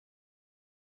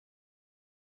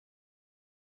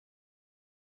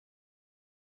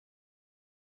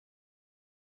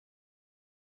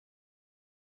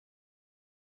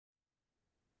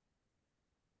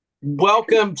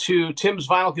Welcome to Tim's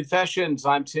Vinyl Confessions.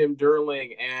 I'm Tim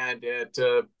Derling, and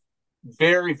a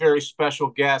very, very special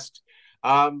guest,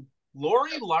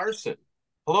 Laurie Larson.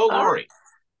 Hello, Ah, Laurie.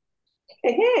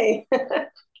 hey.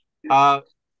 Uh,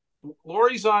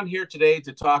 Laurie's on here today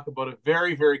to talk about a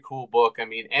very, very cool book. I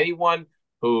mean, anyone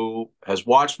who has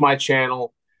watched my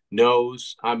channel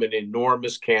knows I'm an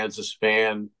enormous Kansas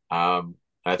fan.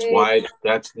 Hey.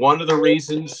 That's one of the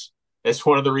reasons. It's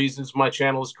one of the reasons my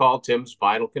channel is called Tim's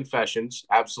Vinyl Confessions.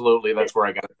 Absolutely, that's where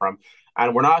I got it from.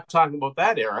 And we're not talking about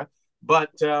that era, but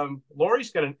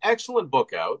Laurie's got an excellent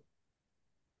book out.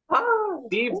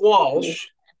 Steve Thank you. Walsh,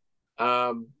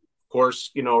 of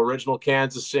course, original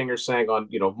Kansas singer, sang on,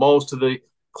 most of the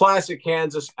classic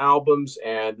Kansas albums.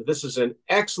 And this is an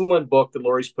excellent book that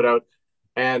Laurie's put out.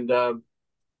 And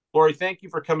Laurie, thank you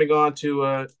for coming on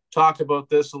to talk about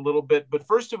this a little bit. But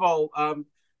first of all,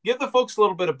 give the folks a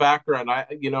little bit of background.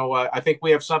 I think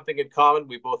we have something in common.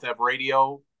 We both have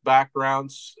radio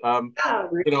backgrounds. You know,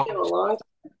 Radio long.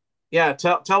 yeah.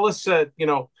 Tell us,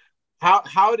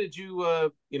 how did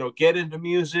you, get into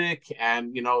music,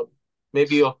 and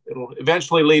maybe it'll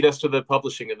eventually lead us to the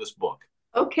publishing of this book.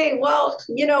 Okay, well,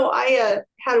 I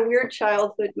had a weird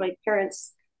childhood. My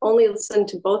parents only listened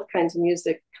to both kinds of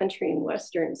music, country and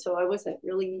Western, so I wasn't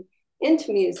really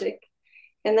into music.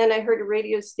 And then I heard a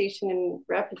radio station in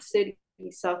Rapid City,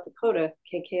 South Dakota,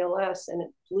 KKLS, and it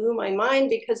blew my mind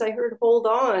because I heard "Hold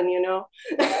On,"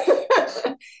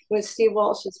 with Steve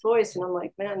Walsh's voice, and I'm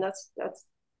like, man, that's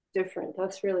different.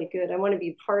 That's really good. I want to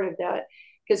be part of that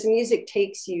because music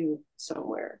takes you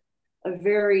somewhere, a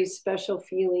very special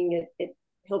feeling. It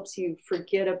helps you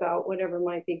forget about whatever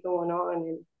might be going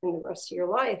on in the rest of your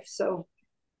life. So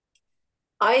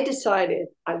I decided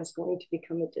I was going to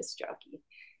become a disc jockey.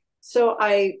 So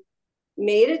I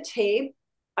made a tape.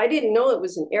 I didn't know it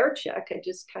was an air check. I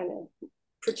just kind of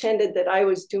pretended that I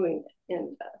was doing it.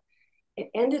 And it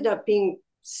ended up being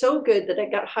so good that I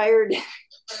got hired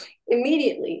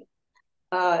immediately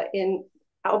in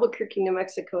Albuquerque, New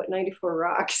Mexico at 94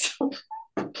 Rocks.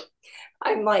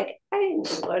 I'm like, I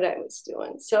didn't know what I was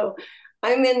doing. So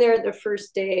I'm in there the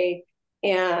first day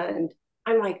and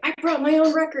I'm like, I brought my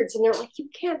own records. And they're like, you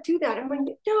can't do that. I'm like,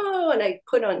 no. And I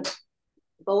put on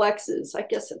Alexis. I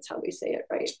guess that's how we say it,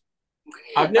 right?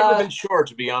 I've never Uh, been sure,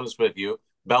 to be honest with you.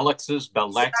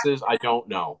 Bellexes, I don't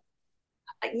know.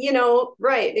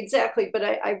 right, exactly. But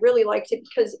I really liked it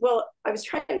because, well, I was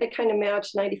trying to kind of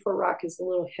match 94 Rock is a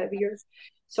little heavier.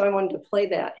 So I wanted to play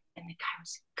that. And the guy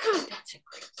was, God, that's a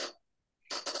great song.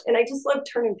 And I just love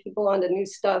turning people on to new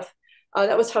stuff.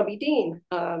 That was Hubby Dean.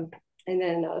 And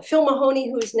then Phil Mahoney,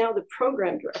 who is now the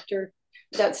program director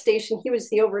of that station, he was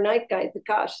the overnight guy. But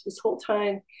gosh, this whole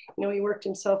time, he worked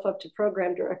himself up to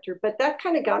program director. But that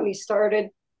kind of got me started.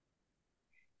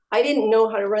 I didn't know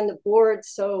how to run the board,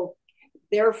 so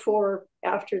therefore,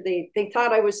 after they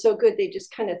thought I was so good, they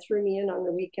just kind of threw me in on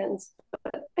the weekends.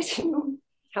 But I didn't know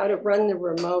how to run the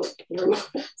remote. The remote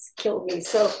killed me.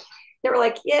 So they were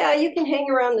like, yeah, you can hang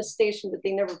around the station, but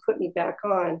they never put me back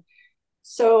on.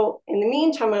 So in the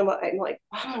meantime, I'm like,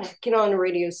 I want to get on a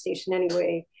radio station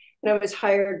anyway. And I was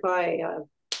hired by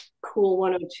Cool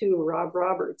 102, Rob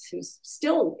Roberts, who's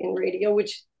still in radio,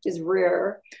 which is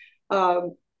rare.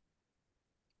 Um,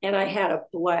 and I had a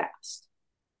blast.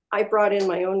 I brought in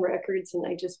my own records and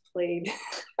I just played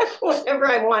whatever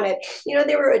I wanted.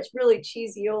 They were a really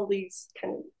cheesy oldies,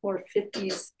 kind of more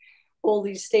 50s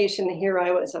oldies station. And here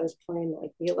I was playing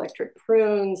like the Electric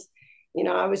Prunes.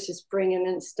 I was just bringing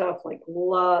in stuff like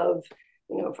Love,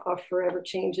 off Forever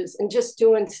Changes and just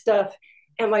doing stuff.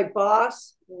 And my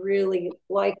boss really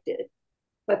liked it.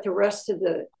 But the rest of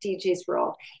the DJs were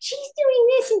all, she's doing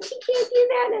this and she can't do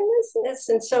that and this and this.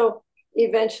 And so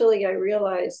eventually I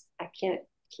realized I can't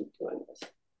keep doing this.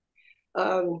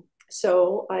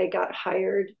 So I got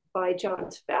hired by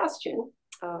John Sebastian,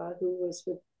 who was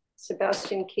with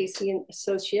Sebastian Casey and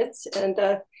Associates, and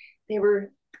they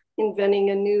were inventing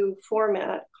a new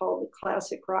format called the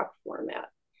classic rock format.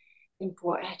 And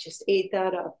boy, I just ate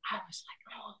that up. I was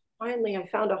like, oh, finally, I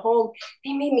found a home.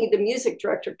 They made me the music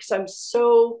director because I'm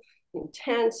so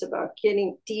intense about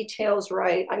getting details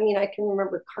right. I mean, I can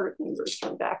remember cart numbers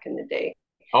from back in the day.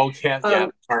 Oh yeah, yeah,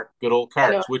 Um, good old I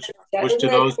know carts. Which, that which isn't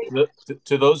to that those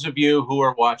to those of you who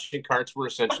are watching, carts were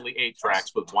essentially eight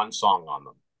tracks with one song on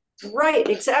them. right,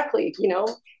 exactly.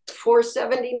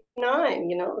 479,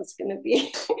 it's going to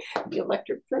be the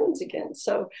Electric Prunes again.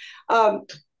 So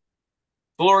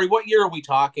Laurie, what year are we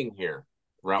talking here?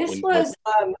 Around this when was,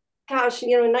 gosh,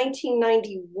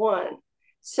 1991.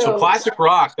 so So, classic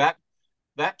rock, that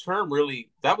term really,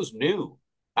 that was new.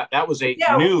 That was a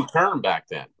yeah, new term back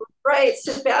then. right.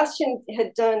 Sebastian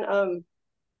had done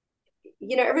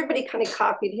everybody kind of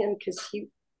copied him because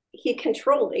he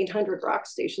controlled 800 rock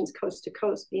stations coast to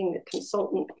coast, being the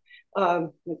consultant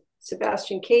with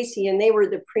Sebastian Casey, and they were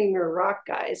the premier rock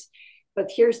guys.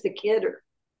 But here's the kidder: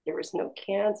 there was no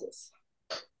Kansas,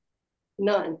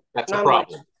 none. That's a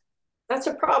problem. Like, that's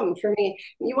a problem for me.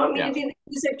 You want me to be the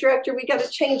music director? We got to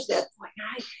change that.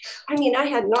 I mean, I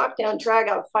had knockdown, drag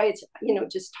out fights,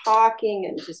 just talking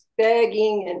and just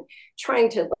begging and trying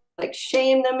to like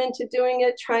shame them into doing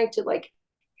it, trying to like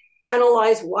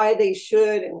analyze why they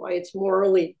should and why it's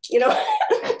morally,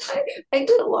 I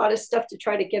did a lot of stuff to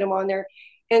try to get him on there.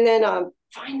 And then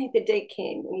finally the date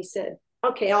came and he said,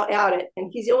 okay, I'll add it. And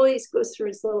he always goes through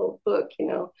his little book,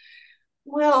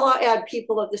 well, I'll add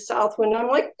people of the South when I'm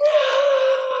like, no.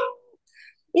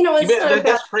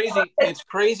 That's crazy. It's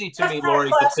crazy to me, Laurie,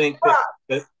 to think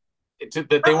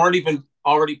that they weren't even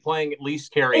already playing At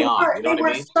Least Carry On. You know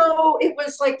what I mean? So it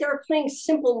was like they were playing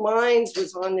Simple Minds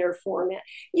was on their format.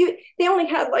 They only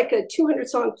had like a 200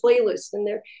 song playlist, and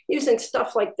they're using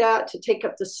stuff like that to take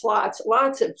up the slots.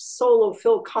 Lots of solo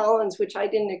Phil Collins, which I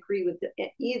didn't agree with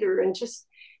either, and just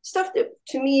stuff that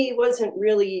to me wasn't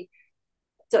really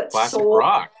classic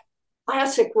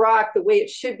rock, the way it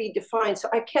should be defined. So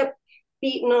I kept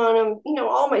beating on them.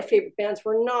 All my favorite bands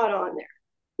were not on there,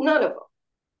 none of them.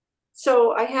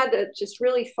 So I had to just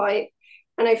really fight.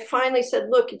 And I finally said,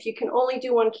 look, if you can only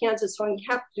do one Kansas song, you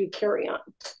have to do Carry On.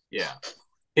 Yeah.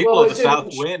 People of the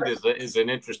South Wind is an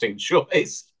interesting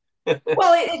choice. Well,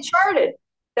 it charted.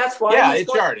 That's why. Yeah, it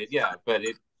charted. Yeah. And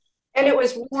it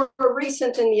was more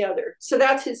recent than the other. So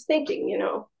that's his thinking,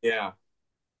 Yeah.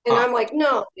 And I'm like,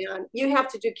 no, man, you have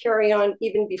to do Carry On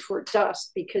even before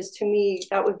Dust, because to me,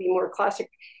 that would be more classic.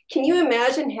 Can you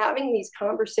imagine having these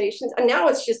conversations? And now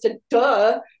it's just a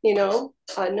duh, no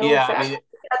fact.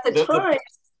 At the time,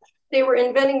 they were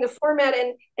inventing the format,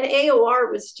 and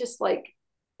AOR was just like,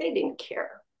 they didn't care.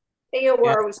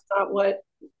 AOR was not what,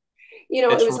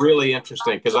 it's it was really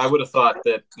interesting, because I would have thought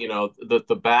that, that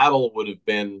the battle would have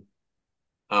been,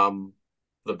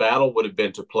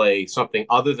 to play something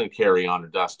other than Carry On or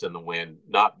Dust in the Wind,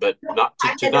 not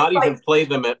to not even play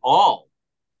them at all.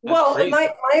 That's crazy. My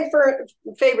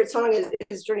favorite song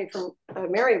is Journey from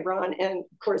Marybron, and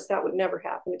of course that would never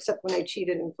happen except when I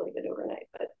cheated and played it overnight.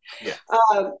 But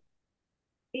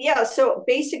so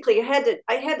basically I had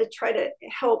to try to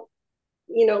help,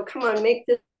 come on, make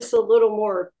this a little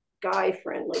more guy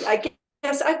friendly. I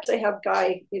guess I have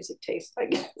guy music taste, I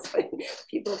guess.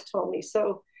 People have told me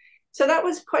so that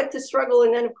was quite the struggle.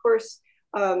 And then of course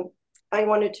I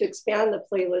wanted to expand the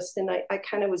playlist, and I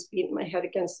kind of was beating my head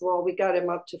against the wall. We got him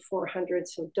up to 400,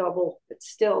 so double, but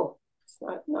still it's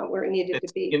not where it needed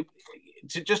to be.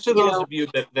 Just to those of you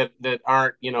that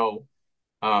aren't,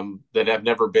 that have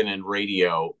never been in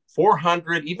radio,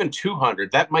 400, even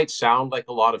 200, that might sound like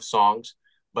a lot of songs,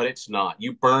 but it's not.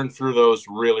 You burn through those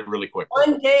really, really quickly.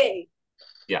 One day.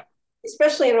 Yeah.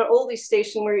 Especially in an oldie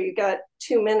station where you got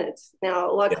 2 minutes.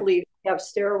 Now, luckily, we have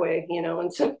Stairway,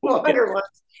 and some longer ones.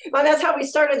 Well, that's how we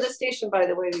started the station, by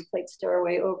the way. We played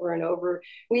Stairway over and over.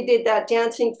 We did that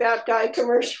dancing fat guy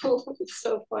commercial. It was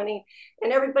so funny.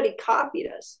 And everybody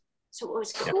copied us. So it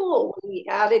was cool when we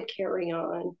added Carry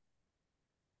On.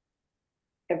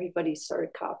 Everybody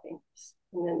started copying us.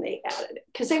 And then they added it.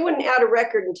 Because they wouldn't add a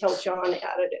record until John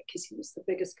added it, because he was the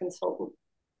biggest consultant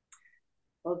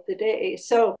of the day.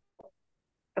 So,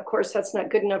 of course, that's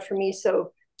not good enough for me.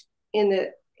 So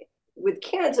with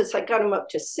Kansas, I got them up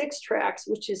to 6 tracks,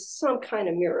 which is some kind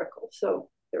of miracle. So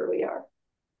there we are.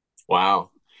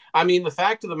 Wow. I mean, the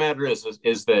fact of the matter is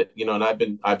that,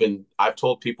 and I've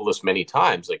told people this many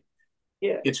times, like,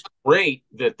 it's great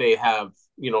that they have,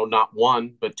 not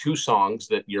one, but 2 songs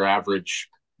that your average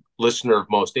listener of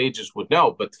most ages would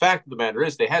know. But the fact of the matter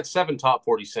is they had 7 top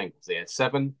 40 singles. They had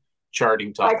 7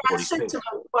 charting top 40 singles.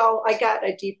 Well, I got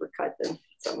a deeper cut than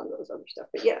some of those other stuff,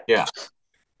 but yeah.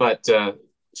 But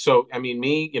so I mean,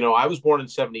 me, I was born in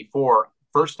 74.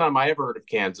 First time I ever heard of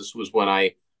Kansas was when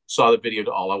I saw the video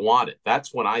to All I Wanted.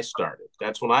 That's when I started.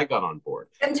 That's when I got on board.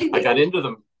 I got into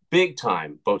them big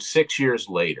time about 6 years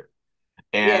later.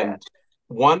 And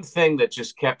one thing that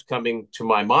just kept coming to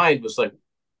my mind was like,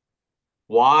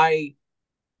 why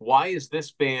is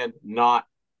this band not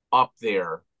up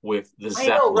there with the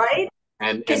Zeppelin, right?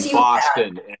 and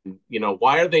Boston, and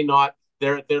why are they not?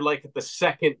 They're like at the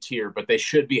second tier, but they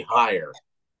should be higher.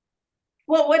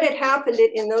 Well, what had happened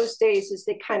in those days is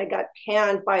they kind of got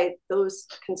panned by those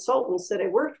consultants that I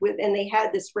worked with, and they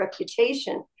had this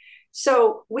reputation.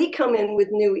 So we come in with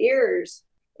new ears,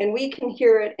 and we can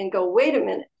hear it and go, wait a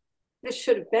minute, this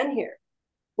should have been here.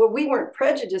 Well, we weren't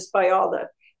prejudiced by all the,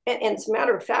 and as a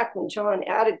matter of fact, when John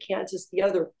added Kansas, the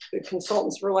other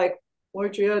consultants were like,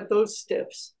 Why'd you add those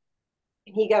stiffs?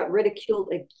 And he got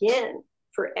ridiculed again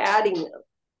for adding them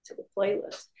to the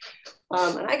playlist.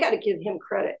 And I got to give him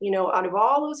credit. You know, out of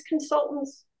all those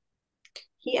consultants,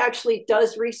 he actually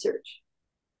does research.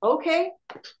 Okay,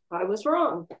 I was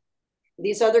wrong.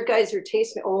 These other guys are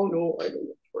tasting. Oh no, I don't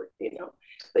work, you know.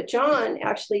 But John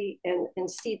actually and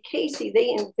Steve Casey, they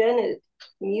invented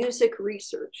music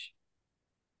research,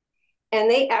 and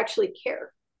they actually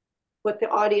care what the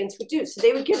audience would do. So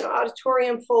they would get an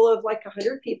auditorium full of like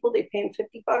 100 people. They pay them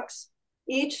 $50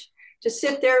 each to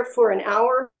sit there for an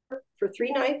hour for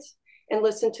 3 nights and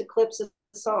listen to clips of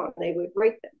the song. They would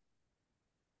rate them.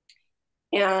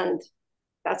 And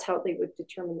that's how they would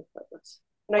determine the playlist.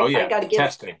 And I got to give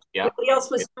testing. Yeah. Nobody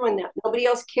else was doing that. Nobody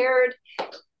else cared.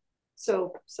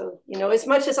 So, you know, as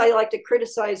much as I like to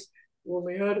criticize, well,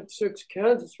 they added 6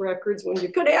 Kansas records when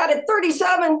you could have added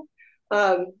 37.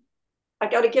 I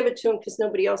got to give it to him because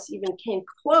nobody else even came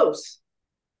close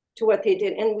to what they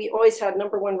did. And we always had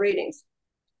 #1 ratings.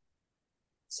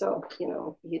 So, you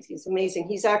know, he's amazing.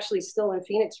 He's actually still in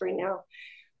Phoenix right now,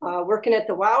 working at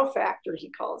the Wow Factor,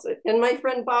 he calls it. And my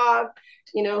friend Bob,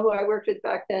 you know, who I worked with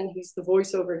back then, he's the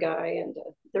voiceover guy, and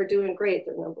they're doing great.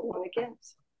 They're #1 again.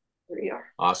 So there you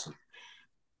are. Awesome.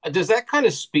 Does that kind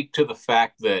of speak to the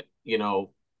fact that, you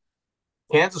know,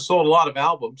 Kansas sold a lot of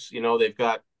albums? You know, they've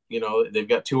got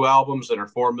 2 albums that are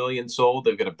 4 million sold.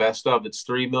 They've got a best of that's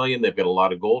 3 million. They've got a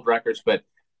lot of gold records, but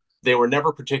they were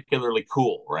never particularly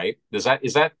cool, right? Is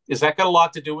that got a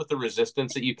lot to do with the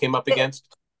resistance that you came up against?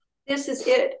 This is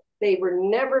it. They were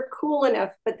never cool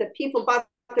enough, but the people bought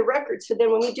the records. So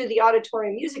then when we do the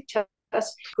auditorium music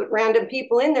test, put random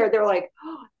people in there, they're like,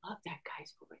 oh, I love that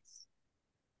guy's voice.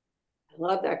 I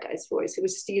love that guy's voice. It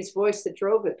was Steve's voice that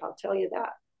drove it. I'll tell you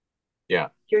that. Yeah.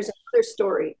 Here's another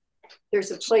story.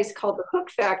 There's a place called the Hook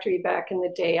Factory back in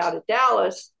the day out of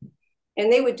Dallas,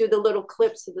 and they would do the little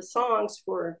clips of the songs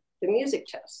for the music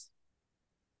test.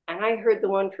 And I heard the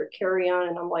one for Carry On,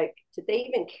 and I'm like, did they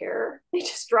even care? They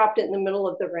just dropped it in the middle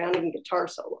of the random guitar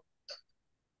solo.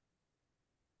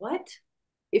 What?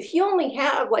 If you only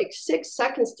have like 6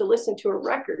 seconds to listen to a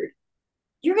record,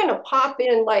 you're going to pop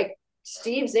in like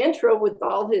Steve's intro with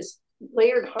all his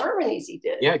layered harmonies he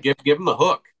did. Yeah, give him the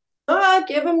hook.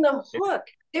 Give him the hook.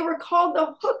 They were called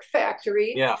the Hook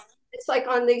Factory. Yeah. It's like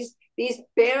on these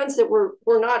bands that were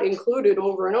not included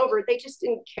over and over. They just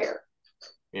didn't care.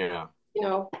 Yeah. You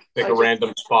know, pick a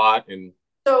random spot and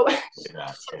so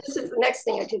this is the next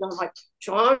thing I did. I'm like,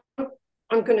 John,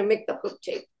 I'm going to make the hook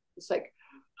tape. It's like,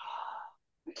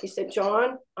 he said,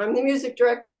 John, I'm the music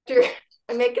director.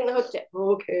 I'm making the hook tape.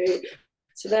 Okay.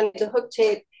 So then the hook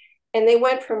tape, and they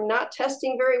went from not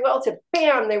testing very well to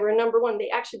bam, they were #1. They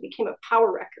actually became a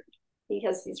power record. He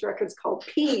has these records called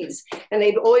P's, and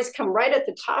they've always come right at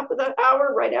the top of the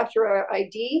hour, right after our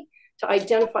ID, to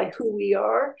identify who we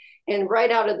are, and right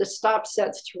out of the stop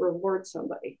sets to reward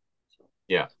somebody.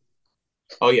 Yeah.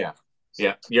 Oh yeah.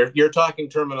 Yeah. You're talking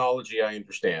terminology I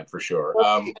understand for sure.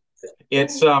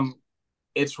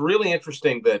 It's really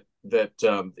interesting that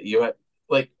you had,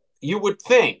 like, you would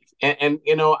think, and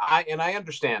you know, I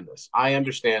understand this. I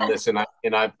understand this,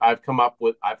 and I've come up,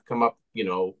 you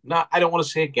know, not, I don't want to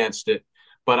say against it,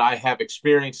 but I have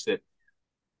experienced it.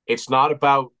 It's not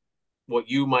about what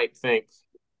you might think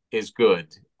is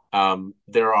good.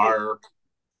 There are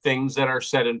things that are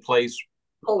set in place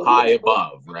high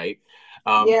above, right?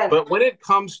 But when it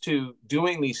comes to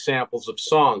doing these samples of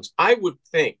songs, I would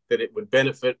think that it would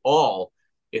benefit all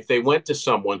if they went to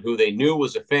someone who they knew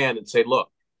was a fan and say,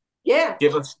 look,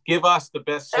 give us the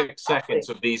best 6 seconds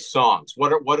of these songs.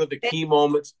 What are the key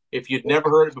moments? If you'd never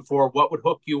heard it before, what would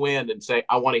hook you in and say,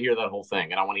 I want to hear that whole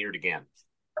thing and I want to hear it again?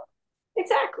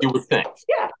 Exactly. You would think.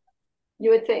 Yeah,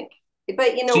 you would think.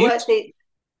 But you know what?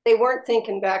 They weren't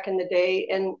thinking back in the day,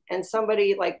 and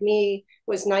somebody like me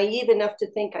was naive enough to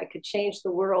think I could change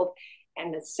the world.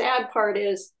 And the sad part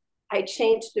is I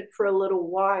changed it for a little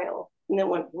while and then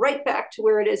went right back to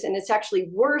where it is. And it's actually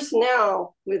worse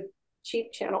now with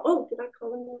Cheap Channel. Oh, did I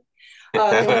call him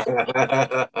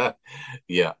that?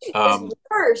 Yeah. It's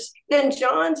worse than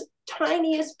John's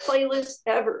tiniest playlist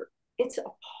ever. It's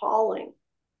appalling.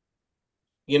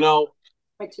 You know,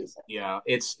 my 2 cents. Yeah,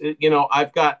 it's, you know,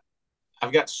 I've got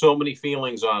so many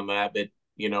feelings on that,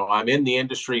 you know, I'm in the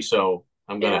industry, so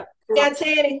I'm gonna can't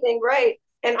say anything, right?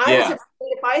 And I was afraid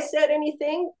if I said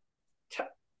anything,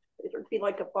 it would be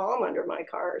like a bomb under my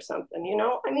car or something, you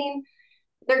know? I mean,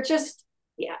 they're just,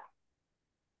 you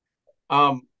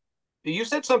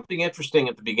said something interesting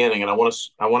at the beginning, and I want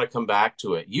to come back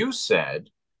to it. You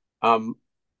said,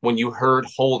 when you heard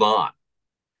 "Hold On,"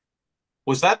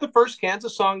 was that the first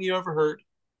Kansas song you ever heard?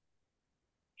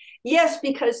 Yes,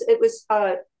 because it was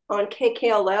on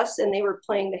KKLS and they were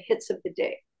playing the hits of the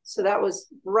day. So that was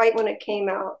right when it came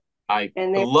out. I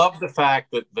And they love the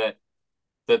fact that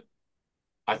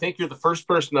I think you're the first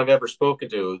person I've ever spoken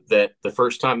to that the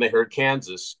first time they heard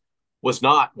Kansas was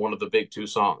not one of the big two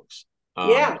songs.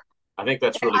 Yeah, I think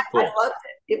that's and really cool. I loved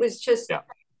it. It was just, Yeah.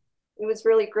 it was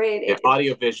really great. Yeah,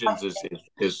 Audio Visions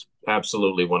is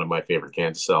absolutely one of my favorite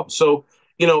Kansas albums. So,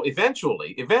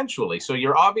 eventually, so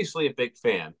you're obviously a big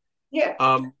fan. Yeah.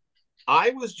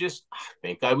 I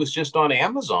think I was just on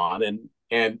Amazon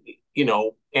and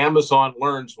Amazon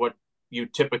learns what you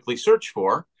typically search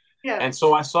for. Yeah. And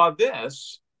so I saw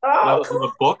this, and I Oh, was in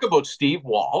a book about Steve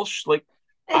Walsh. Like,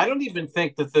 I don't even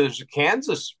think that there's a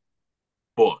Kansas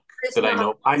book it's that I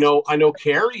not. know. I know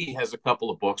Carrie has a couple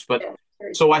of books, but Yeah,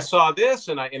 so I saw this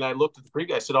and I looked at the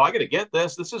preview. I said, "Oh, I got to get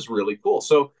this. This is really cool."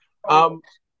 So, oh,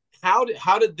 how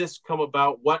did this come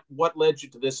about? What led you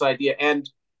to this idea? And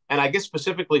I guess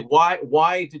specifically,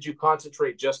 why did you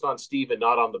concentrate just on Steve and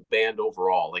not on the band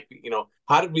overall? Like,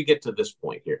 how did we get to this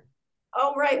point here?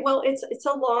 oh, right. Well, it's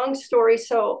a long story.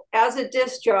 So as a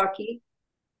disc jockey,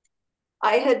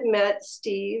 I had met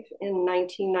Steve in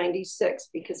 1996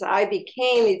 because I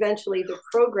became eventually the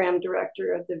program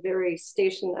director of the very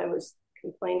station I was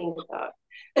complaining about.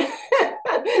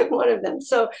 One of them.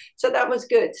 So that was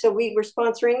good. So we were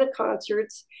sponsoring the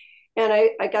concerts, and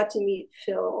I got to meet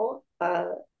Phil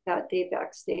that day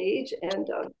backstage, and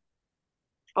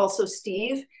also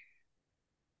Steve.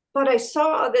 But I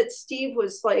saw that Steve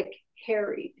was like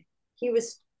harried. He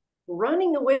was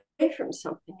running away from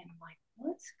something, and I'm like,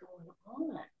 what's going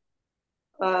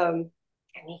on?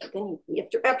 And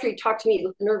after he talked to me, he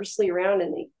looked nervously around,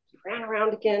 and he ran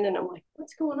around again, and I'm like,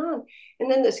 what's going on?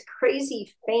 And then this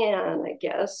crazy fan, I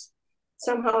guess,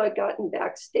 somehow had gotten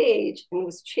backstage and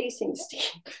was chasing Steve.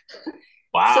 So,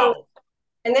 Wow.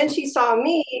 and then she saw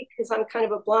me because I'm kind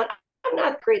of a blonde. I'm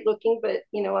not great looking, but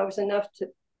I was enough to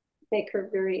make her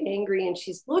very angry, and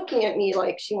she's looking at me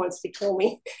like she wants to kill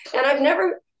me. And I've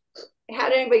never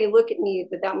had anybody look at me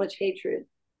with that much hatred.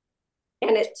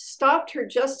 And it stopped her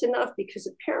just enough because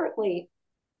apparently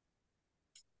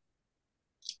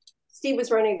Steve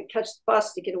was running to catch the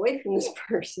bus to get away from this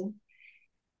person.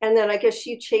 And then I guess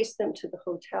she chased them to the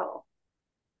hotel.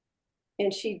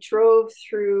 And she drove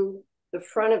through the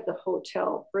front of the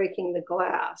hotel, breaking the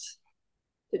glass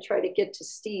to try to get to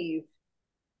Steve.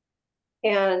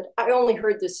 And I only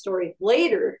heard this story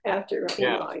later after,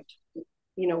 Yeah.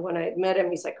 when I met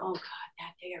him, he's like, oh God,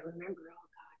 that day I remember,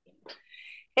 oh God.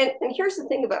 And here's the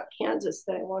thing about Kansas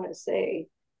that I want to say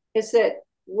is that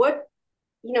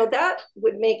that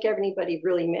would make everybody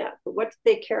really mad. But what did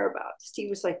they care about?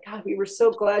 Steve was like, God, we were so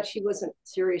glad she wasn't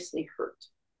seriously hurt.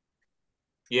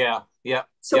 Yeah. Yeah.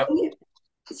 So Yep.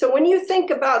 when you think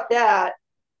about that,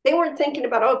 they weren't thinking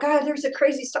about, oh God, there's a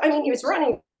crazy story. I mean, he was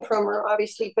running from her,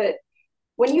 obviously, but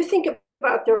when you think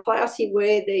about their classy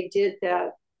way they did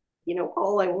that,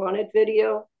 All I Wanted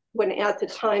video, when at the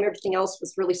time everything else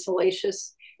was really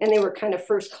salacious, and they were kind of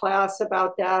first class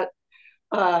about that,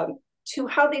 to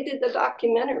how they did the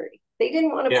documentary. They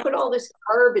didn't want to put all this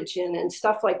garbage in and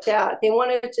stuff like that. They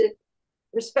wanted to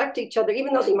respect each other,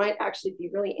 even though they might actually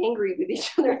be really angry with each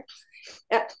other.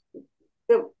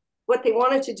 What they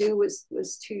wanted to do was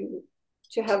to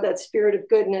have that spirit of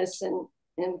goodness and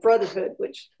brotherhood,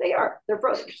 which they are. They're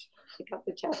brothers. They got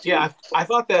the tattoo. Yeah, I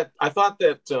thought that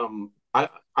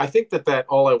I think that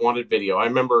All I Wanted video. I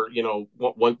remember,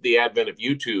 when the advent of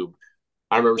YouTube,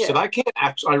 I remember said I can't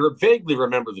actually. I vaguely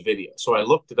remember the video, so I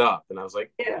looked it up, and I was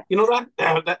like,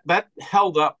 that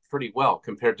held up pretty well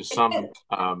compared to some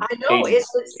I know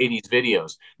 80s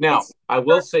videos. Now, I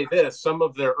will say this: some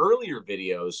of their earlier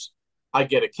videos, I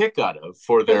get a kick out of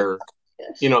for their,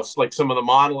 like some of the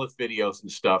Monolith videos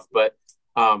and stuff, but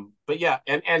yeah,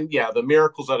 and yeah, the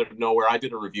Miracles Out of Nowhere. I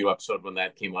did a review episode when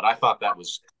that came out. I thought that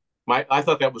was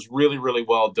really, really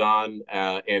well done,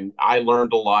 and I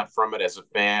learned a lot from it as a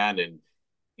fan. And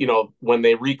when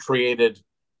they recreated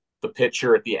the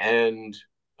picture at the end,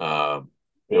 from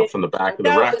the back of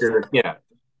the record,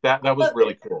 that was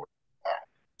really cool.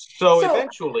 So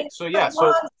eventually, so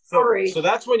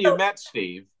that's when you met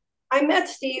Steve. I met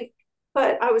Steve,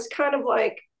 but I was kind of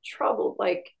like troubled,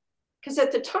 like, because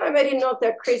at the time I didn't know if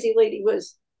that crazy lady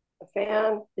was a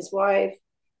fan, his wife,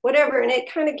 whatever. And it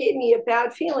kind of gave me a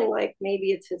bad feeling, like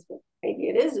maybe it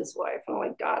is his wife. I'm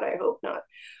like, God, I hope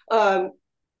not.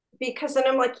 Because then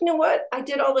I'm like, you know what? I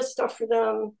did all this stuff for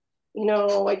them.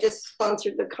 I just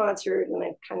sponsored the concert, and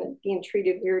I'm kind of being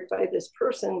treated weird by this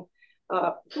person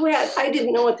who I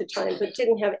didn't know at the time, but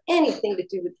didn't have anything to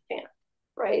do with the band,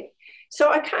 right? So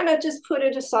I kind of just put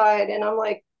it aside, and I'm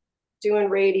like, doing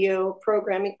radio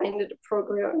programming. I ended up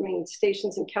programming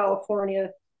stations in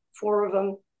California, 4 of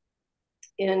them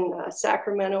in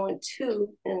Sacramento and 2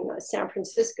 in San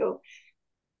Francisco,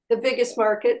 the biggest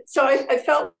market. So I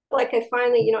felt like I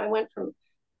finally, I went from,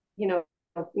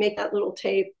 make that little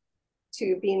tape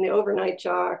to being the overnight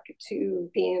jock, to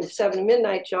being the 7 to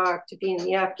midnight jock, to being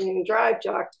the afternoon drive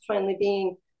jock, to finally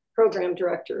being program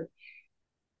director.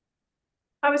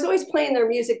 I was always playing their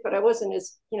music, but I wasn't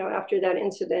as, after that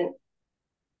incident,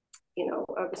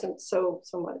 I wasn't so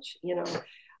much,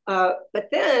 but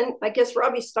then I guess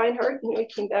Robbie Steinhardt, he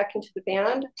came back into the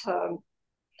band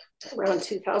around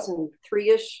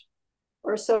 2003-ish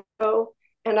or so.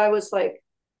 And I was like,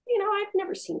 I've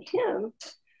never seen him.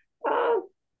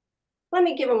 Let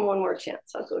me give him one more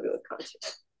chance. I'll go to a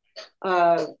concert.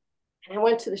 And I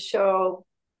went to the show,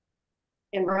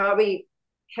 and Robbie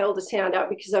held his hand out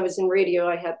because I was in radio.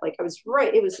 I was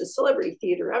right. It was a celebrity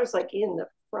theater. I was like in the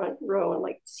front row in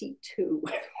like seat 2.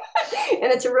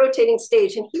 And it's a rotating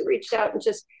stage. And he reached out and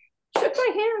just shook my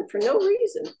hand for no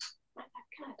reason. I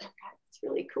thought, God, it's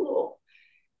really cool.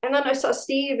 And then I saw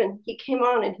Steve, and he came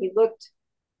on, and he looked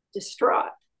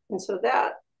distraught. And so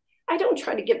that, I don't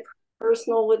try to get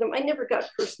personal with him. I never got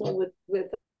personal with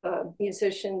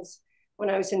musicians when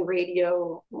I was in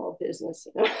radio, well, business,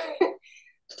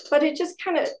 But it just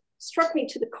kind of struck me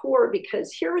to the core,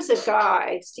 because here was a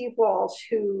guy, Steve Walsh,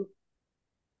 who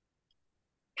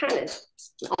kind of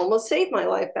almost saved my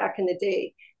life back in the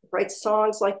day. He writes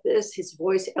songs like this, his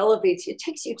voice elevates you, it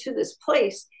takes you to this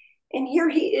place. And here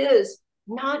he is,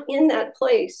 not in that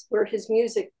place where his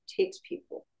music takes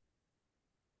people.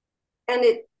 And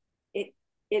it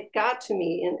got to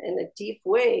me in a deep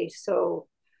way. So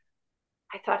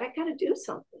I thought, I got to do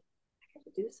something.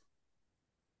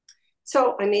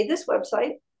 So I made this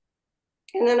website,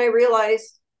 and then I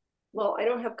realized, well, I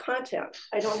don't have content.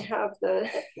 I don't have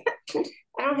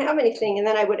anything. And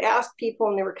then I would ask people,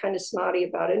 and they were kind of snotty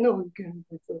about it. No, again.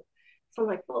 So I'm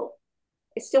like, well,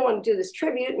 I still want to do this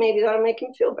tribute. Maybe that'll make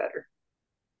him feel better.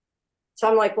 So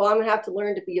I'm like, well, I'm gonna have to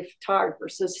learn to be a photographer.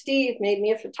 So Steve made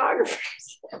me a photographer.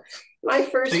 My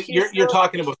first. So you're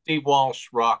talking about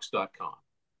SteveWalshRocks.com.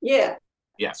 Yeah.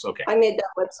 Yes. Okay. I made that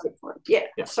website for him.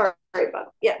 Yeah. Sorry about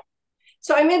it. Yeah.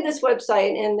 So I made this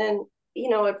website, and then,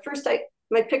 at first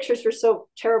my pictures were so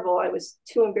terrible, I was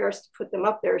too embarrassed to put them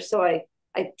up there. So I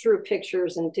drew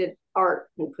pictures and did art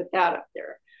and put that up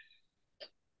there.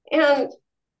 And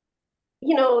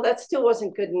that still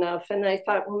wasn't good enough. And I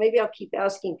thought, well, maybe I'll keep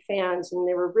asking fans. And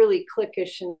they were really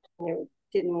cliquish, and they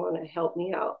didn't want to help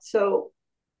me out. So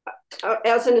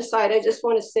as an aside, I just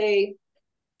want to say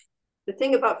the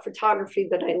thing about photography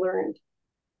that I learned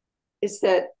is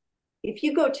that if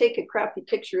you go take a crappy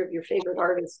picture of your favorite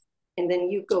artist and then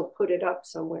you go put it up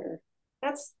somewhere,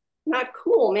 that's not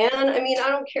cool, man. I mean, I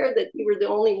don't care that you were the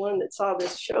only one that saw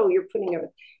this show. You're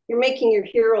making your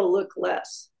hero look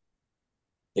less,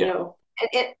 and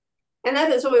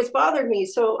that has always bothered me.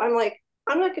 So I'm like,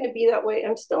 I'm not going to be that way.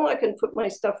 I'm still not going to put my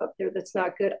stuff up there that's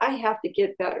not good. I have to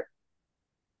get better.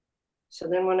 So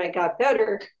then when I got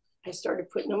better, I started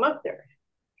putting them up there.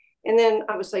 And then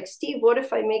I was like, Steve, what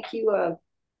if I make you a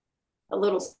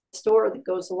little store that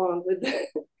goes along with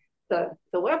the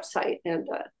website? And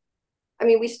I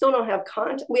mean, we still don't have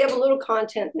content. We have a little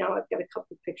content now. I've got a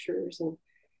couple of pictures, and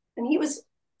he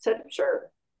said, sure.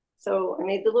 So I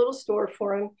made the little store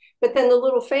for him. But then the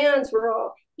little fans were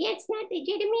all, yeah, it's not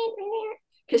legitimate,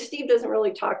 because Steve doesn't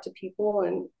really talk to people,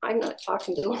 and I'm not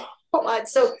talking to them a lot.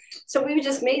 So we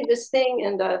just made this thing,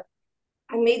 and I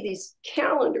made these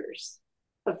calendars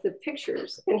of the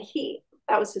pictures, and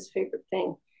that was his favorite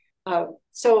thing.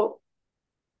 So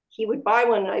he would buy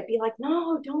one, and I'd be like,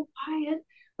 no, don't buy it.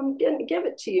 I'm going to give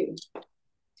it to you.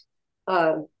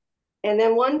 And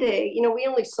then one day, we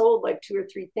only sold like 2 or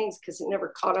 3 things because it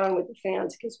never caught on with the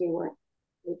fans because we weren't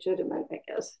legitimate, I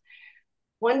guess.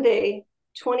 One day,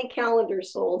 20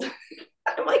 calendars sold.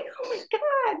 I'm like, oh my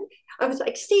God. I was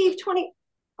like, Steve, 20.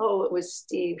 Oh, it was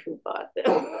Steve who bought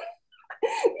them.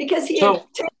 Because he had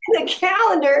taken the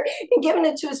calendar and given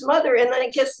it to his mother. And then I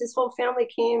guess his whole family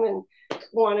came and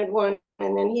wanted one.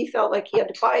 And then he felt like he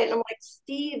had to buy it. And I'm like,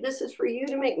 Steve, this is for you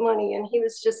to make money. And he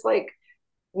was just like,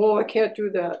 well, I can't do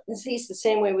that. And he's the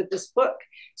same way with this book.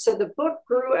 So the book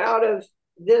grew out of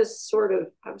this sort of,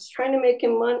 I was trying to make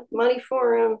him money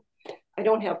for him. I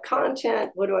don't have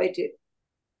content. What do I do?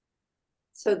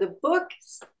 So the book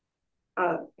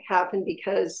happened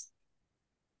because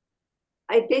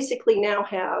I basically now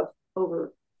have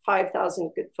over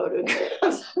 5,000 good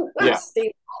photographs of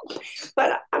Steve.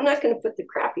 But I'm not going to put the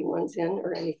crappy ones in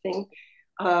or anything.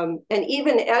 And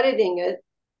even editing it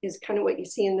is kind of what you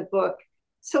see in the book.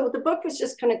 So the book was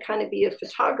just going to kind of be a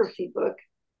photography book.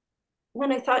 And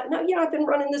then I thought, no, I've been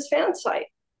running this fan site.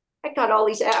 I got all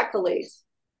these accolades.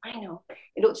 I know.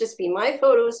 It'll just be my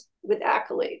photos with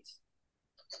accolades.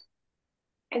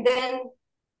 And then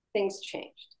things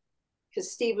changed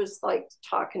because Steve was like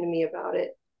talking to me about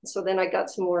it. So then I got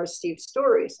some more of Steve's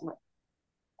stories. I'm like,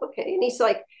 okay. And he's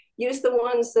like, use the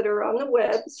ones that are on the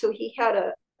web. So he had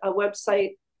a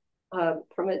website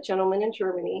from a gentleman in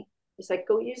Germany. He's like,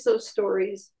 go use those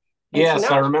stories. And yes,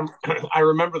 so I remember. I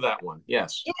remember that one.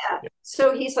 Yes. Yeah.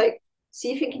 So he's like,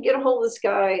 see if you can get a hold of this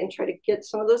guy and try to get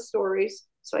some of those stories.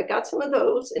 So I got some of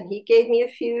those, and he gave me a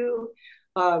few.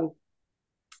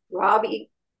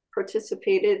 Robbie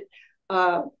participated.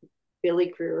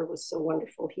 Billy Greer was so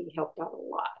wonderful. He helped out a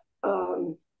lot.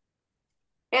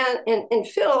 And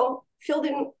Phil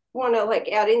didn't want to like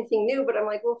add anything new, but I'm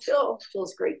like, well,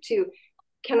 Phil's great too.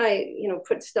 Can I,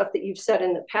 put stuff that you've said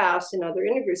in the past in other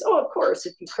interviews? Oh, of course,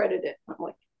 if you credit it. I'm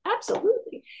like,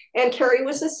 absolutely. And Carrie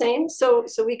was the same. So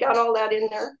we got all that in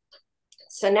there.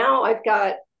 So now I've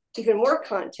got even more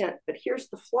content, but here's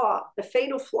the flaw. The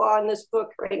fatal flaw in this book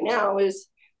right now is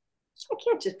I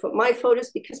can't just put my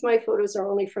photos because my photos are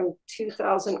only from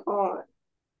 2000 on.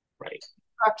 Right.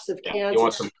 Trucks of Kansas. You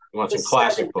want some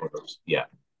classic photos. Yeah.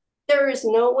 There is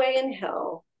no way in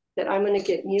hell that I'm going to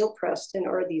get Neil Preston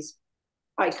or these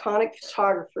iconic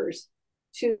photographers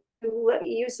to let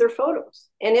me use their photos.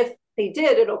 And if they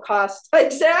did, it'll cost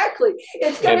exactly.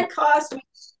 It's going to cost me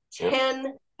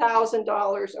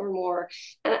 $10,000 or more.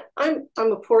 And I'm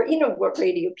a poor, what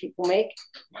radio people make.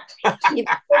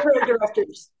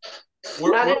 Directors.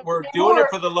 We're doing it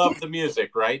for the love of the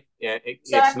music, right? Yeah,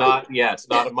 exactly. It's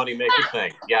not a money making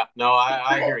thing. Yeah, no,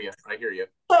 I hear you. I hear you.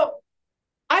 So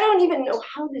I don't even know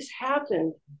how this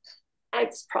happened.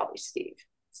 It's probably Steve.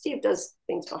 Steve does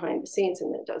things behind the scenes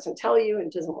and then doesn't tell you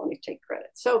and doesn't want to take credit.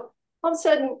 So all of a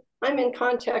sudden, I'm in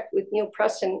contact with Neil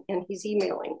Preston and he's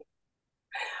emailing me.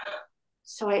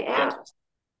 So I asked.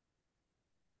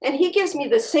 And he gives me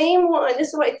the same line. This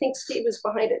is why I think Steve was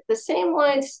behind it. The same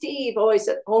line Steve always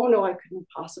said, oh, no, I couldn't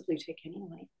possibly take any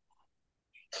money.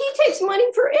 He takes money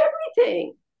for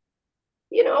everything.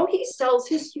 He sells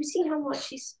his, you see how much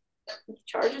he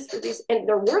charges for these, and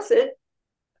they're worth it.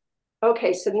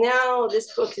 Okay, so now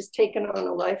this book has taken on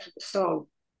a life of its own.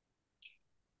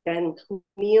 And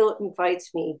Neil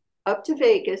invites me up to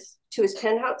Vegas to his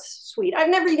penthouse suite. I've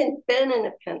never even been in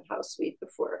a penthouse suite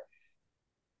before.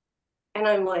 And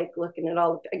I'm like looking at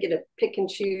I get to pick and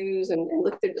choose and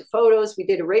look through the photos. We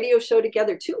did a radio show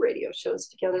together, 2 radio shows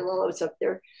together while I was up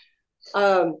there.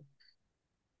 Can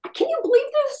you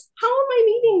believe this? How am I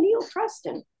meeting Neil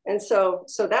Preston? And so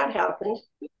that happened.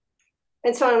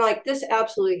 And so I'm like, this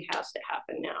absolutely has to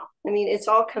happen now. I mean, it's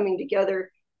all coming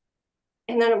together.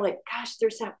 And then I'm like, gosh,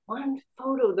 there's that one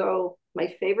photo though. My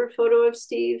favorite photo of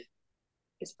Steve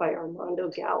is by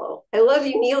Armando Gallo. I love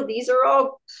you, Neil. These are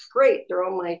all great. They're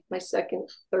all my second,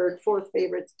 third, fourth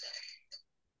favorites.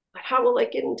 But how will I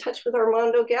get in touch with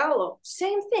Armando Gallo?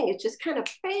 Same thing. It just kind of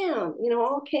bam,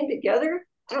 all came together.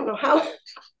 I don't know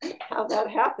how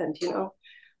that happened,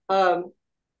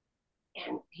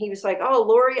 and he was like, oh,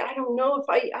 Laurie, I don't know if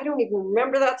I don't even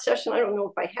remember that session. I don't know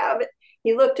if I have it.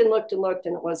 He looked and looked and looked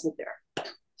and it wasn't there.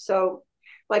 So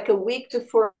like a week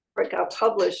before it got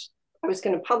published, I was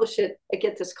going to publish it. I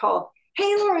get this call.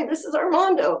 Hey, Laurie, this is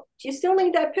Armando. Do you still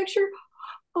need that picture?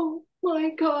 Oh my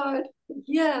God.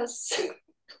 Yes.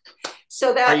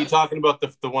 So that. Are you talking about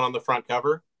the one on the front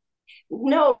cover?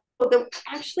 No, I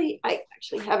actually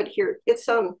have it here. It's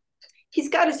he's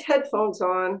got his headphones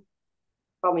on.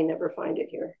 Probably never find it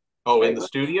here. Oh, in the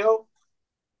studio?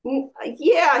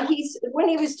 Yeah, when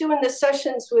he was doing the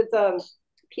sessions with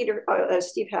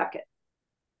Steve Hackett.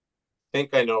 I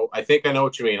think I know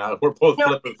what you mean. We're both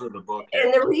flipping through the book here.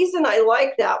 And the reason I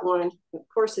like that one, of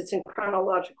course, it's in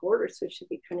chronological order, so it should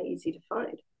be kind of easy to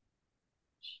find.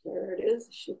 There it is.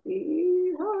 It should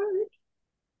be hard.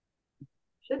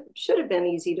 Should have been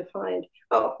easy to find.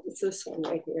 Oh, it's this one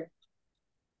right here.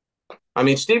 I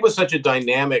mean, Steve was such a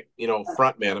dynamic,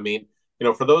 frontman. I mean,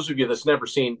 for those of you that's never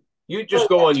seen, you just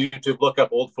go on YouTube, look up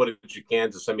old footage of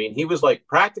Kansas. I mean, he was like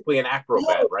practically an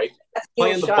acrobat, right?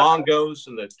 Playing the bongos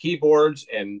and the keyboards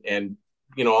and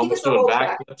almost doing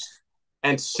backflips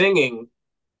and singing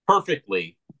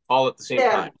perfectly all at the same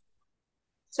time.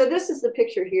 So this is the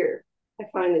picture here. I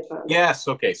finally found it. Yes.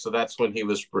 Okay. So that's when he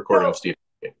was recording with Steve.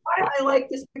 Why I like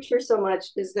this picture so much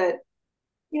is that,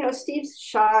 Steve's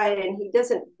shy and he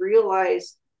doesn't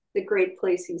realize the great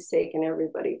place he's taken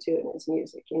everybody to in his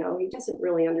music. He doesn't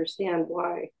really understand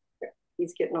why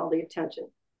he's getting all the attention.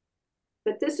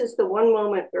 But this is the one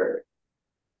moment where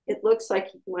it looks like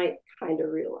he might kind of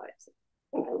realize it.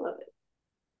 and I love it.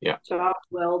 Yeah. Job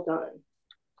well done.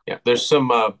 Yeah. There's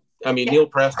some, I mean, Neil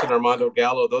Preston, Armando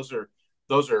Gallo, those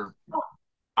are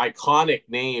iconic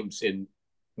names in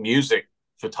music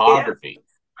photography.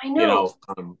 I know.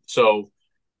 So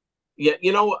yeah,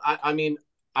 I mean,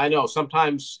 I know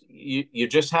sometimes you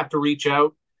just have to reach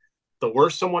out. The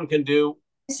worst someone can do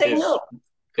Say no.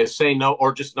 is say no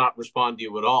or just not respond to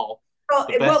you at all. Well,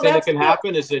 The best thing that can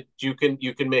happen is that you can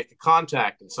make a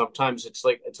contact, and sometimes it's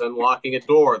like it's unlocking a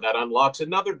door that unlocks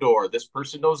another door. This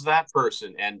person knows that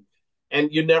person, and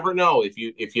you never know if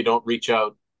you don't reach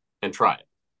out and try it.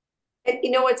 And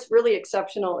what's really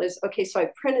exceptional is, okay, so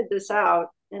I printed this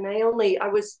out, and I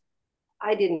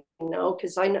didn't know,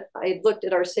 because I looked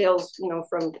at our sales,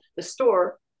 from the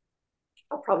store.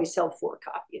 I'll probably sell 4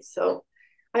 copies, so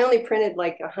I only printed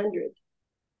like 100.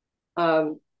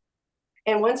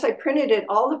 And once I printed it,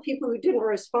 all the people who didn't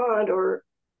respond or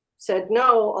said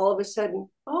no, all of a sudden,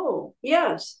 oh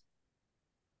yes,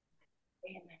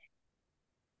 wait a minute,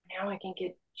 now I can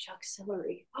get Chuck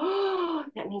Sillery. Oh,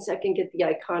 that means I can get the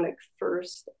iconic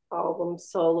first album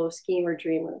solo Schemer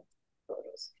Dreamer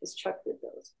photos, because Chuck did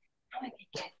those. Now I can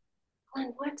get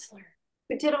Glenn Wexler,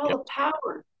 who did all the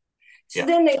power. So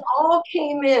then they all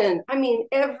came in. I mean,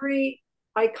 every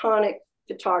iconic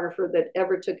photographer that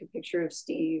ever took a picture of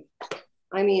Steve.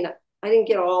 I mean, I didn't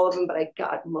get all of them, but I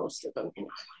got most of them. And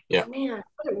I'm like, man,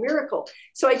 what a miracle.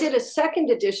 So I did a second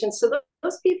edition. So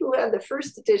those people who had the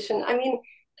first edition, I mean,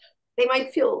 they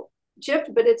might feel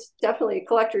gypped, but it's definitely a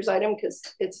collector's item, because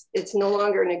it's no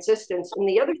longer in existence. And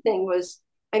the other thing was,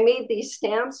 I made these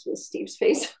stamps with Steve's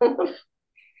face on them,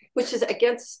 which is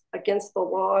against the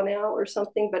law now or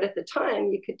something. But at the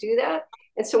time, you could do that.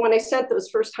 And so when I sent those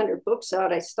first 100 books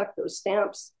out, I stuck those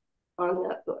stamps on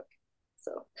that book.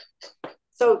 So I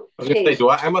was going to say,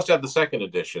 I must have the second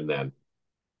edition then.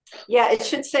 Yeah, it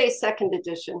should say second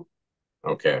edition.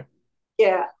 Okay.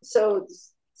 Yeah. So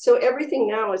everything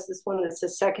now is this one that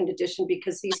says second edition,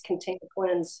 because these contain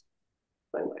Glenn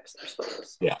Wexler's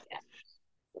photos. Yeah.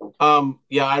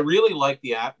 I really like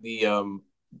the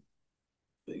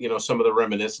some of the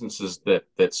reminiscences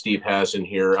that Steve has in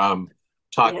here,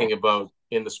 talking about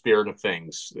In the Spirit of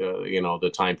Things,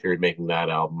 the time period making that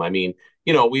album. I mean,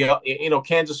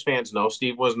 Kansas fans know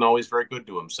Steve wasn't always very good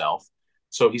to himself,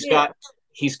 so he's got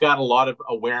a lot of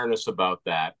awareness about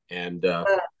that. And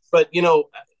but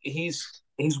he's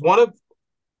one of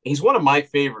my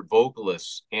favorite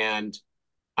vocalists, and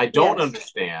I don't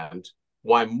understand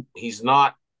why he's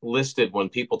not listed when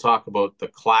people talk about the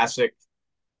classic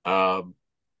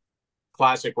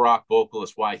rock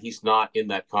vocalist, why he's not in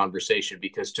that conversation,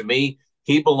 because to me,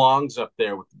 he belongs up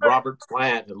there with Robert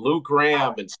Plant and Lou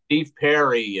Gramm and Steve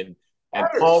Perry and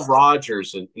Paul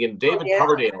Rogers and David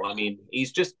Coverdale. I mean,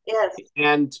 he's just,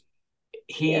 and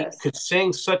he could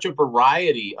sing such a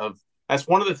variety of, that's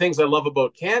one of the things I love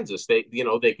about Kansas. They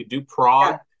could do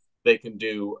prog, they can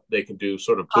do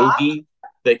sort of boogie,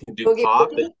 they can do pop,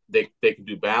 they can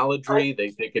do balladry, they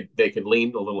could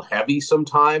lean a little heavy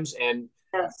sometimes, and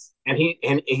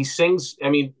he sings. I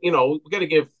mean, we got to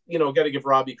give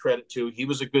Robbie credit too. He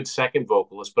was a good second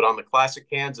vocalist, but on the classic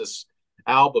Kansas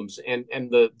albums and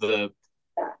the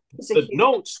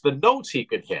notes he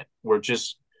could hit were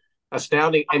just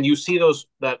astounding. And you see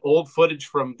that old footage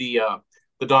from the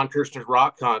Don Kirshner's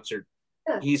rock concert.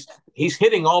 He's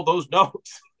hitting all those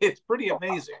notes. It's pretty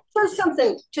amazing. So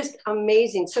something just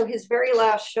amazing. So his very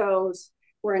last shows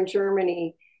were in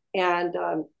Germany, and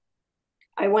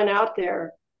I went out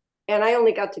there, and I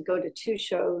only got to go to 2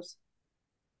 shows.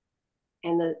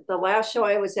 And the last show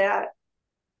I was at,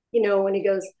 when he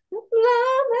goes, la, la,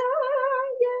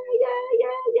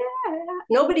 yeah,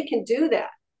 nobody can do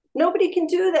that. Nobody can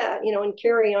do that, and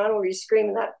Carry On, where he's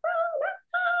screaming that,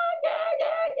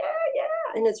 yeah,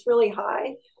 and it's really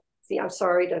high. See, I'm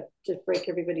sorry to just break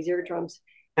everybody's eardrums.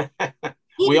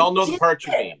 We all know the part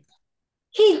you mean.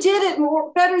 He did it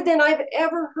better than I've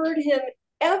ever heard him,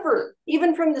 ever,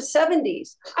 even from the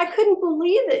 70s. I couldn't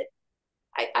believe it.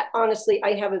 I honestly,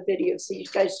 I have a video, so you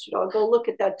guys should all go look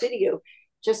at that video.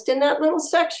 Just in that little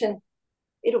section,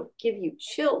 it'll give you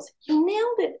chills. He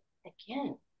nailed it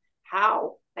again.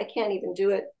 How? I can't even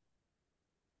do it.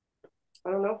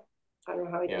 I don't know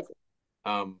how he does it.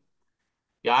 I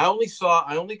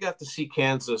only got to see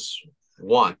Kansas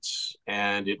once,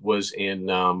 and it was in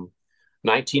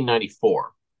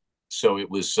 1994. So it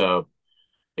was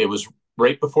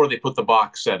right before they put the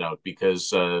box set out,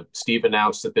 because Steve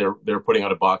announced that they're putting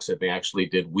out a box set. They actually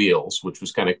did Wheels, which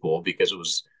was kind of cool, because it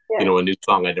was a new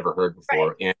song I'd never heard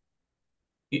before. Right. And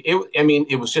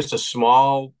it was just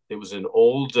it was an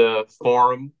old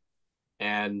forum,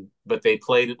 but they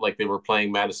played it like they were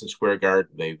playing Madison Square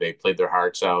Garden. They played their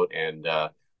hearts out, and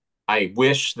I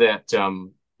wish that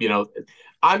you know,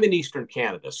 I'm in Eastern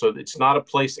Canada, so it's not a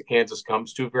place that Kansas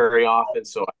comes to very often.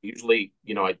 So I usually,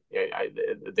 you know,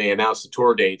 they announce the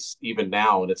tour dates even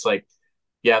now, and it's like,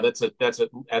 yeah, that's a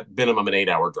at minimum an 8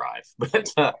 hour drive.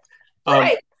 But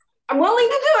right, I'm willing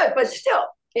to do it, but still,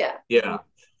 yeah, yeah.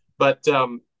 But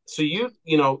so you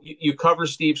cover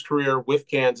Steve's career with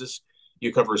Kansas,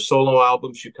 you cover solo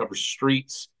albums, you cover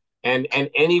streets, and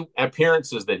any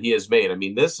appearances that he has made. I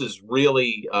mean, this is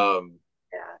really yeah.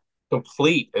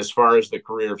 complete as far as the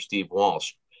career of Steve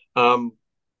Walsh. Um,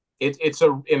 it's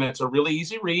a really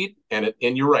easy read, and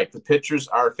you're right, the pictures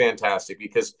are fantastic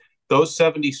because those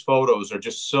 '70s photos are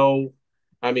just so.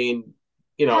 I mean,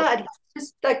 you know, God, he's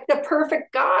just like the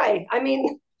perfect guy. I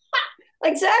mean,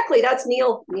 exactly. That's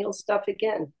Neil stuff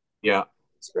again. yeah.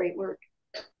 It's great work.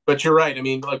 But you're right. I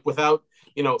mean, like without,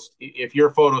 if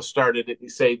your photo started at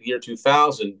say the year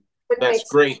 2000, that's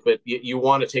great. But you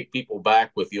want to take people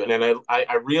back with you. And then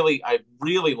I really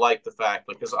like the fact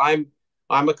because I'm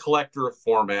a collector of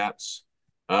formats,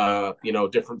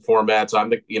 different formats.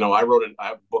 I wrote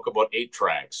a book about 8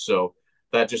 tracks. So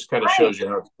that just kind of shows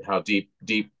you how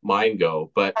deep mine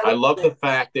go. But I love the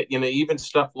fact that, even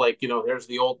stuff like, there's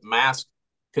the old Mask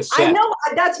cassette. I know,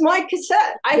 that's my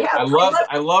cassette. I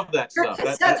love that your stuff.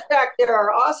 Cassettes back there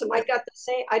are awesome. I got the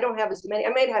same. I don't have as many. I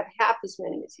may have half as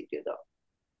many as you do,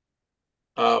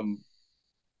 though.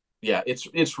 Yeah,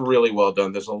 it's really well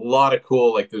done. There's a lot of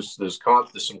cool, like there's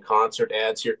some concert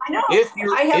ads here. I know. If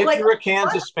you're a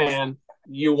Kansas fan,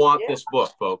 you want this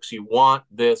book, folks. You want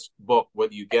this book,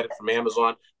 whether you get it from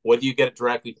Amazon, whether you get it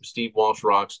directly from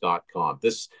SteveWalshRocks.com.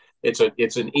 It's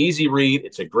an easy read.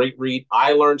 It's a great read.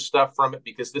 I learned stuff from it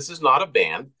because this is not a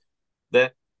band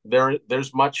that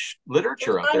there's much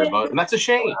literature out there about, and that's a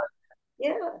shame.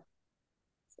 Yeah.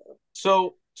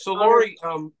 So Laurie,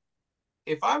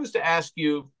 if I was to ask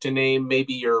you to name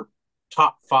maybe your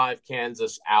top 5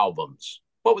 Kansas albums,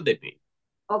 what would they be?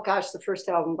 Oh gosh, the first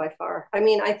album by far. I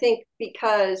mean, I think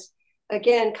because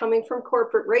again, coming from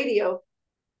corporate radio,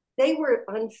 they were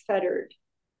unfettered.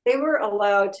 They were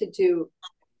allowed to do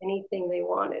anything they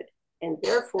wanted. And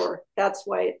therefore, that's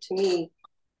why it, to me,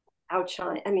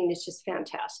 outshine. I mean, it's just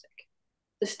fantastic.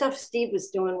 The stuff Steve was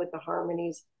doing with the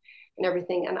harmonies and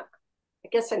everything. And I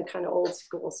guess I'm kind of old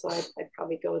school, so I'd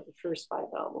probably go with the first 5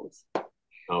 albums.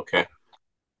 Okay.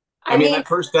 I mean, that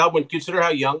first album, consider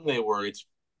how young they were. It's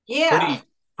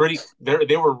pretty.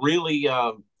 They were really.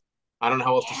 I don't know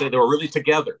how else to say. They were really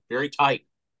together, very tight.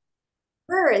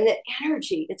 Sure, and the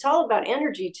energy. It's all about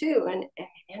energy too, and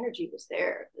energy was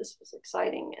there. This was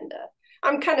exciting, and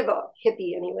I'm kind of a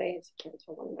hippie anyway. As you can't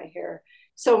tell on my hair.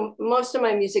 So most of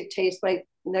my music taste, my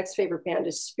next favorite band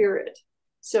is Spirit.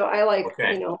 So I like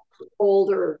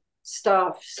older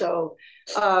stuff. So,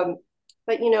 but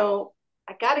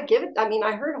I got to give it. I mean,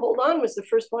 I heard "Hold On" was the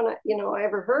first one I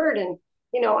ever heard, and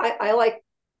I like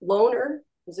 "Loner"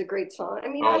 was a great song. I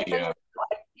mean, I like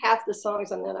half the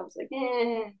songs on that. I was like,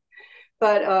 eh.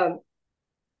 But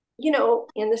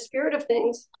in the spirit of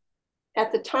things,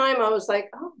 at the time I was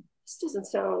like, oh, this doesn't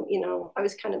sound. I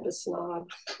was kind of a snob,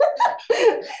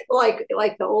 like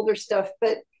the older stuff.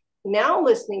 But now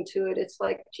listening to it, it's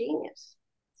like genius.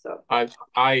 So I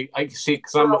see,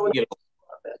 because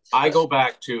I go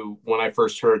back to when I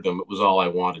first heard them. It was all I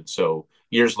wanted. So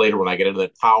years later, when I get into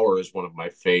that, Power is one of my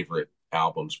favorite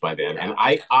albums by then. And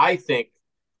I think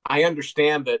I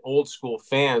understand that old school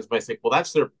fans might think, well,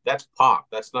 that's pop.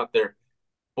 That's not their.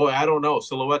 Boy, I don't know.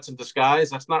 Silhouettes in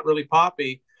Disguise. That's not really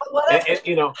poppy. Well,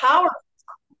 Power.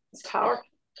 It's Power.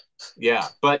 Yeah,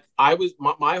 but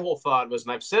my whole thought was,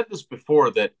 and I've said this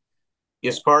before, that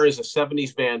as far as a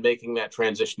 '70s band making that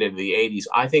transition into the '80s,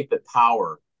 I think that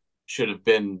Power should have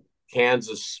been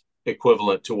Kansas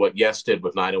equivalent to what Yes did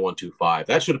with 90125.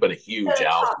 That should have been a huge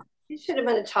album. It should have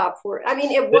been a top 4. I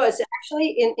mean, it was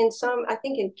actually in some, I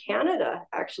think in Canada,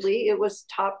 actually, it was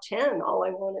top 10, All I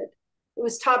Wanted. It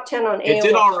was top 10 on AOL. It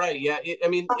did all right, yeah.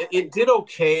 It did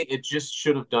okay. It just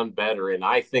should have done better. And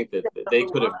I think that they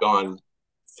could have gone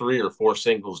 3 or 4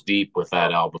 singles deep with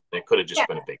that album. It could have just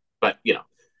been a big, but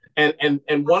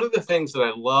and one of the things that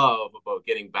I love about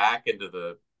getting back into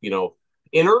the,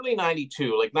 in early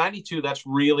 92, like 92, that's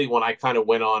really when I kind of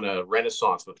went on a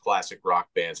renaissance with classic rock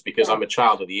bands because I'm a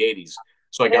child of the 80s.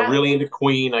 So I got really into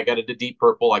Queen. I got into Deep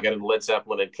Purple. I got into Led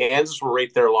Zeppelin, and Kansas were right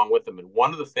there along with them. And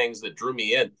one of the things that drew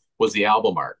me in was the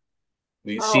album art.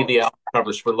 You see the album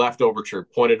covers for Left Overture,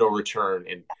 Point of No Return,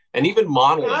 and even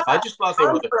Monolith. I just thought they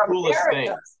were the coolest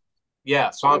thing. Yeah,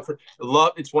 Song for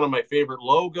Love. It's one of my favorite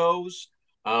logos.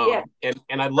 Yeah,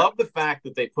 And I love the fact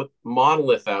that they put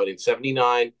Monolith out in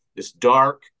 '79, this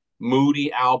dark,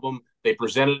 moody album. They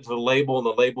presented it to the label, and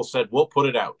the label said, "We'll put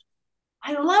it out."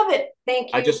 I love it.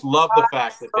 Thank I you. just love the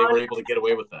fact that they were able to get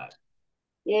away with that.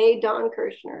 Yay, Don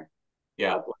Kirshner.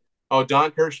 Yeah. Oh,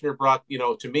 Don Kirshner brought,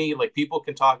 to me, like, people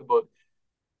can talk about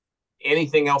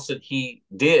anything else that he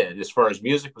did as far as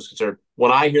music was concerned.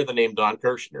 When I hear the name Don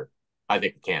Kirshner, I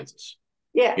think of Kansas.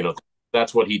 Yeah.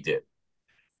 That's what he did.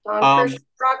 Don Kirshner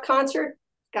rock concert,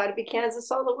 got to be Kansas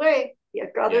all the way. Yeah,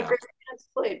 other great bands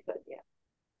played, but yeah.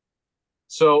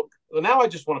 So now I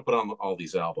just want to put on all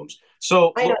these albums.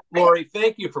 So, Laurie,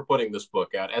 thank you for putting this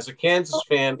book out. As a Kansas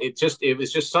fan, it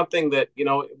was just something that,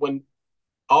 when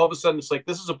all of a sudden it's like,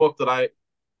 this is a book that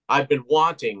I've been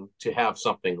wanting to have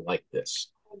something like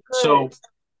this. Good. So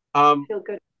I feel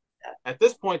good. At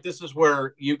this point, this is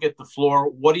where you get the floor.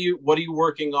 What are you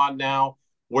working on now?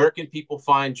 Where can people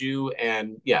find you?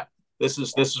 And yeah, this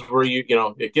is where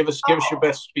give us your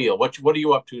best spiel. What are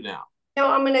you up to now?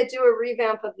 I'm going to do a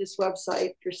revamp of this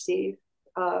website for Steve.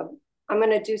 I'm going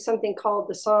to do something called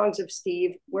the Songs of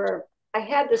Steve, where I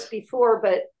had this before,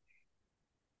 but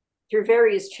through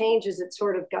various changes, it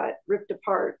sort of got ripped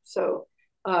apart. So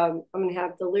I'm going to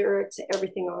have the lyrics,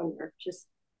 everything on there. Just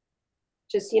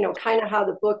kind of how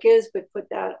the book is, but put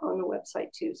that on the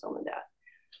website too, some of that.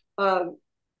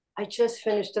 I just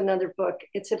finished another book.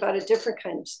 It's about a different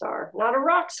kind of star, not a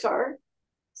rock star,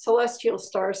 celestial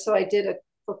star. So I did a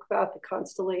book about the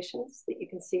constellations that you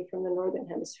can see from the Northern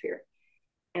Hemisphere.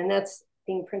 And that's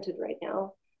being printed right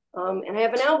now. And I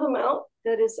have an album out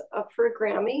that is up for a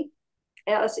Grammy,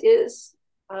 as is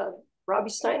Robbie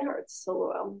Steinhardt's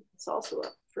solo album. It's also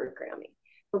up for a Grammy.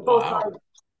 We're both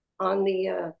on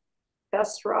the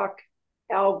Best Rock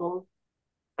album,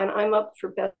 and I'm up for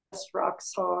Best Rock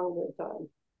Song with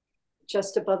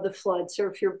Just Above the Flood. So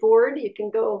if you're bored, you can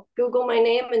go Google my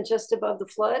name and Just Above the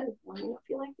Flood. Let me know if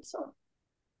you like the song.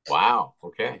 Wow.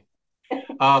 Okay.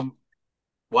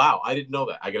 Wow. I didn't know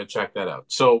that. I got to check that out.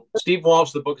 So Steve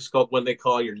Walsh, the book is called When They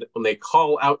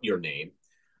Call Out Your Name.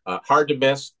 Hard to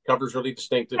miss. Cover's really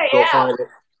distinctive. Go find it.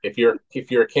 If you're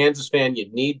a Kansas fan, you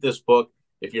need this book.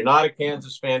 If you're not a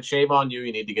Kansas fan, shame on you.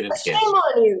 You need to get into Kansas.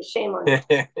 Shame on you.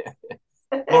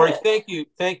 Laurie, thank you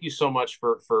so much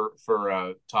for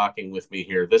talking with me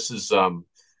here. This is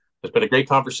it's been a great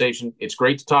conversation. It's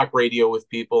great to talk radio with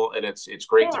people, and it's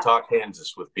great to talk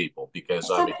Kansas with people,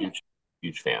 because I'm a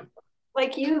huge fan.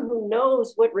 Like you, who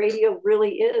knows what radio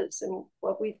really is and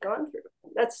what we've gone through.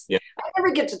 I never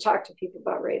get to talk to people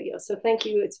about radio, so thank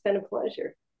you. It's been a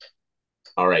pleasure.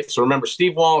 All right. So remember,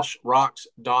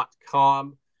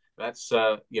 SteveWalshRocks.com. That's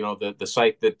the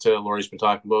site that Laurie's been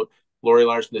talking about. Laurie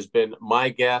Larson has been my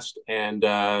guest, and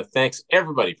thanks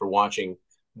everybody for watching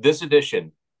this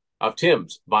edition of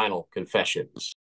Tim's Vinyl Confessions.